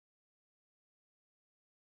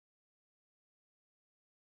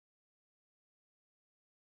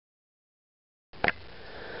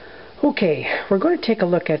Okay, we're going to take a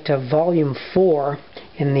look at Volume 4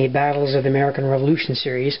 in the Battles of the American Revolution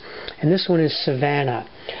series, and this one is Savannah.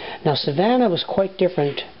 Now, Savannah was quite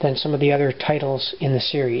different than some of the other titles in the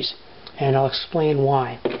series, and I'll explain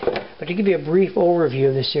why. But to give you a brief overview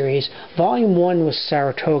of the series, Volume 1 was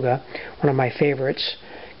Saratoga, one of my favorites,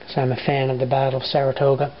 because I'm a fan of the Battle of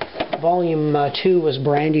Saratoga. Volume 2 was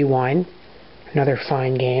Brandywine, another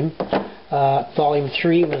fine game. Volume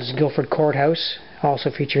 3 was Guilford Courthouse,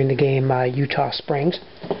 also featuring the game Utah Springs.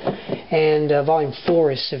 And Volume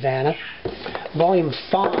 4 is Savannah. Volume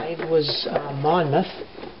 5 was Monmouth,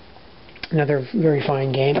 another very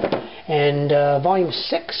fine game. And Volume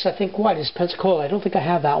 6, I think, is Pensacola. I don't think I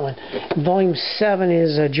have that one. Volume 7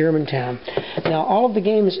 is Germantown. Now, all of the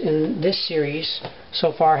games in this series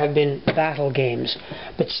so far have been battle games.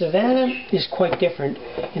 But Savannah is quite different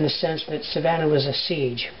in the sense that Savannah was a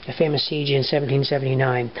siege, a famous siege in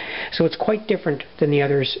 1779. So it's quite different than the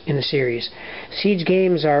others in the series. Siege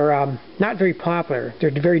games are not very popular.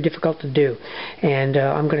 They're very difficult to do. And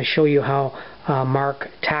I'm going to show you how Mark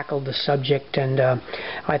tackled the subject, and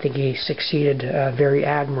I think he succeeded very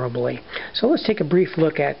admirably. So let's take a brief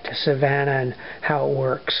look at Savannah and how it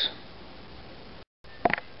works.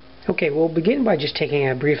 Okay, we'll begin by just taking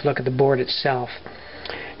a brief look at the board itself.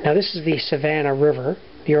 Now, this is the Savannah River.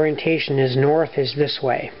 The orientation is north is this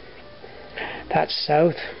way. That's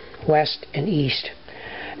south, west, and east.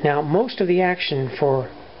 Now, most of the action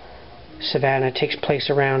for Savannah takes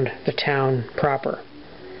place around the town proper.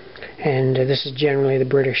 And this is generally the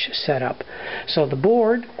British setup. So the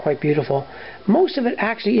board, quite beautiful, most of it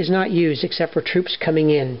actually is not used except for troops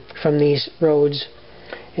coming in from these roads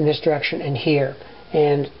in this direction and here.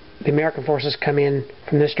 And the American forces come in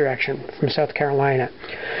from this direction, from South Carolina.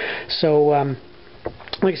 So,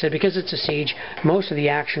 like I said, because it's a siege, most of the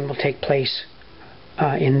action will take place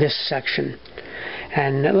in this section.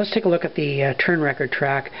 And let's take a look at the turn record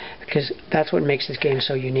track, because that's what makes this game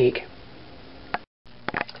so unique.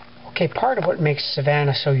 Okay, part of what makes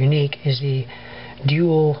Savannah so unique is the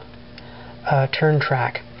dual turn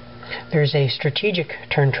track. There's a strategic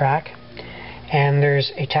turn track, and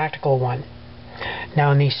there's a tactical one.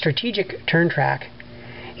 Now, in the strategic turn track,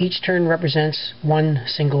 each turn represents one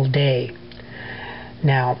single day.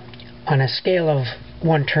 Now, on a scale of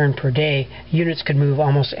one turn per day, units could move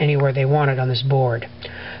almost anywhere they wanted on this board.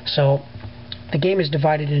 So, the game is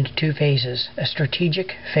divided into two phases, a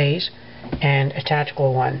strategic phase and a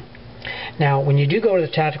tactical one. Now, when you do go to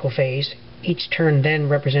the tactical phase, each turn then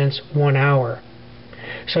represents 1 hour.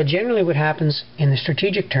 So generally what happens in the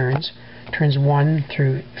strategic turns, turns 1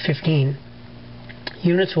 through 15,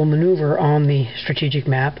 units will maneuver on the strategic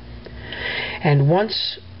map, and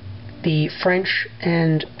once the French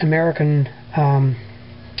and American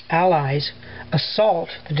allies assault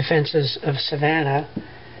the defenses of Savannah,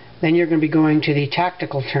 then you're going to be going to the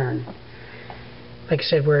tactical turn, like I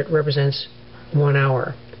said, where it represents 1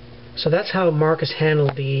 hour. So that's how Mark has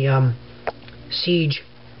handled the siege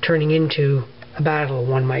turning into a battle,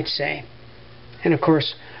 one might say. And of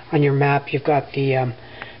course, on your map you've got the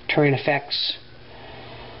terrain effects,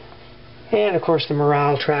 and of course the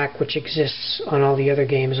morale track, which exists on all the other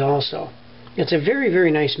games also. It's a very, very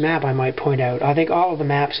nice map, I might point out. I think all of the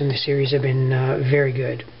maps in the series have been very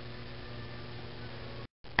good.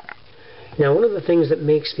 Now, one of the things that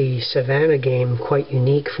makes the Savannah game quite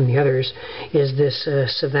unique from the others is this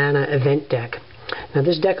Savannah event deck. Now,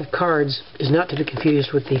 this deck of cards is not to be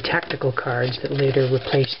confused with the tactical cards that later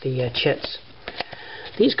replaced the chits.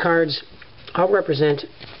 These cards all represent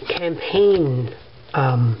campaign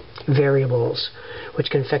variables which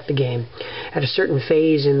can affect the game. At a certain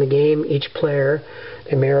phase in the game, each player,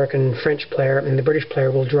 the American, French player, and the British player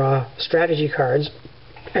will draw strategy cards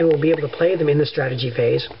and will be able to play them in the strategy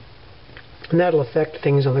phase. And that'll affect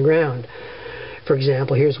things on the ground. For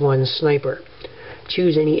example, here's one: sniper.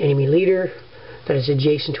 Choose any enemy leader that is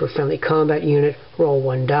adjacent to a friendly combat unit, roll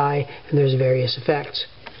 1 die, and there's various effects.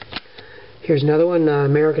 Here's another one: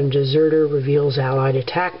 American deserter reveals Allied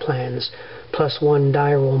attack plans, plus 1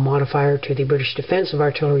 die roll modifier to the British defensive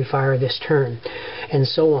artillery fire this turn, and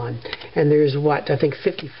so on. And there's, I think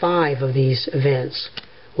 55 of these events,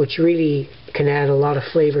 which really can add a lot of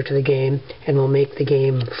flavor to the game and will make the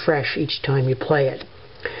game fresh each time you play it.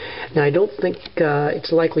 Now, I don't think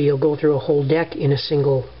it's likely you'll go through a whole deck in a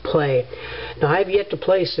single play. Now, I've yet to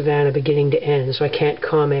play Savannah beginning to end, so I can't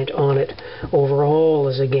comment on it overall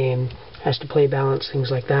as a game, as to play balance, things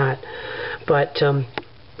like that. But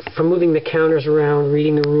from moving the counters around,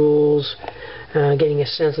 reading the rules, getting a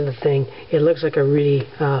sense of the thing, it looks like a really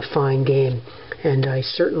fine game. And I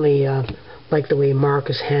certainly like the way Mark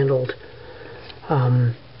has handled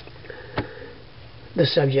the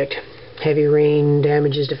subject. Heavy rain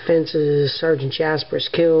damages defenses, Sergeant Jasper is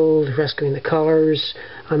killed, rescuing the colors.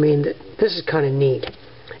 I mean, this is kind of neat.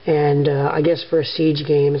 And I guess for a siege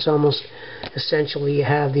game, it's almost essential you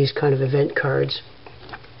have these kind of event cards.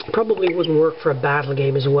 Probably wouldn't work for a battle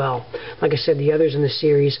game as well. Like I said, the others in the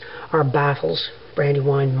series are battles,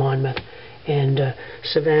 Brandywine, Monmouth, and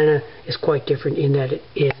Savannah is quite different in that it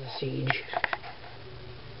is a siege.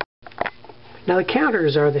 Now the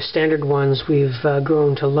counters are the standard ones we've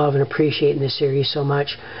grown to love and appreciate in this series so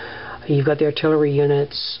much. You've got the artillery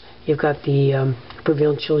units, you've got the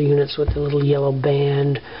provincial units with the little yellow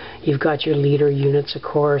band, you've got your leader units, of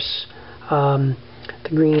course. The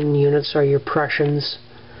green units are your Prussians.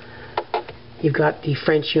 You've got the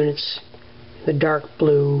French units, the dark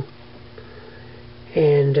blue,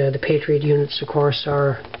 and the Patriot units, of course,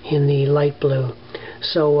 are in the light blue.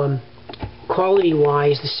 So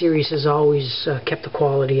quality-wise, the series has always kept the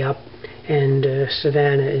quality up, and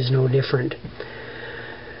Savannah is no different.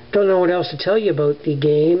 Don't know what else to tell you about the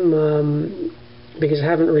game, because I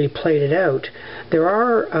haven't really played it out.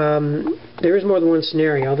 There is more than one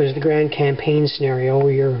scenario. There's the grand campaign scenario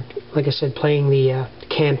where you're, like I said, playing the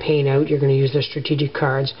campaign out. You're going to use the strategic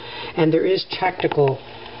cards. And there is tactical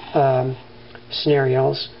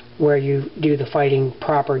scenarios where you do the fighting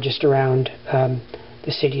proper just around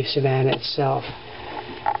the city of Savannah itself.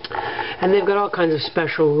 And they've got all kinds of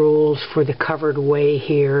special rules for the covered way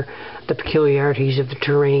here, the peculiarities of the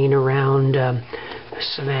terrain around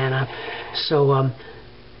Savannah. So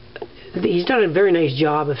he's done a very nice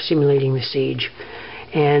job of simulating the siege.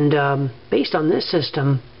 And based on this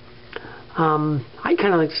system, I'd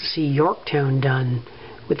kind of like to see Yorktown done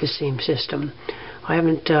with the same system. I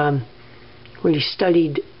haven't really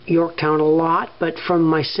studied Yorktown a lot, but from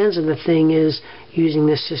my sense of the thing is, using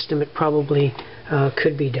this system, it probably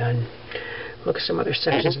could be done. Look at some other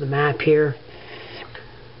sections of the map here.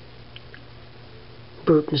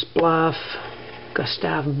 Bruton's Bluff,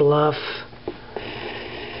 Gustav Bluff,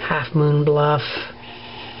 Half Moon Bluff.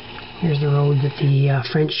 Here's the road that the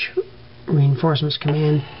French reinforcements come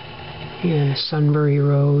in, and Sunbury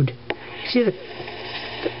Road. See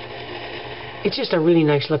it's just a really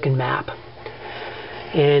nice looking map.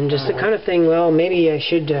 And just the kind of thing, well, maybe I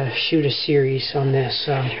should shoot a series on this.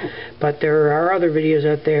 But there are other videos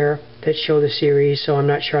out there that show the series, so I'm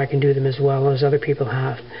not sure I can do them as well as other people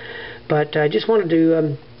have. But I just wanted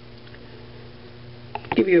to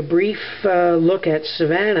give you a brief look at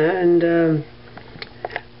Savannah, and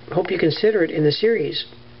hope you consider it in the series.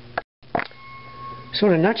 So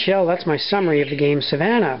in a nutshell, that's my summary of the game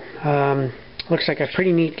Savannah. Looks like a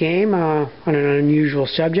pretty neat game on an unusual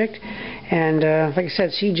subject. And like I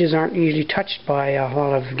said, sieges aren't usually touched by a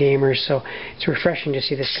lot of gamers, so it's refreshing to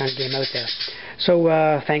see this kind of game out there.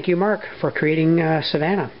 So thank you, Mark, for creating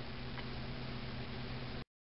Savannah.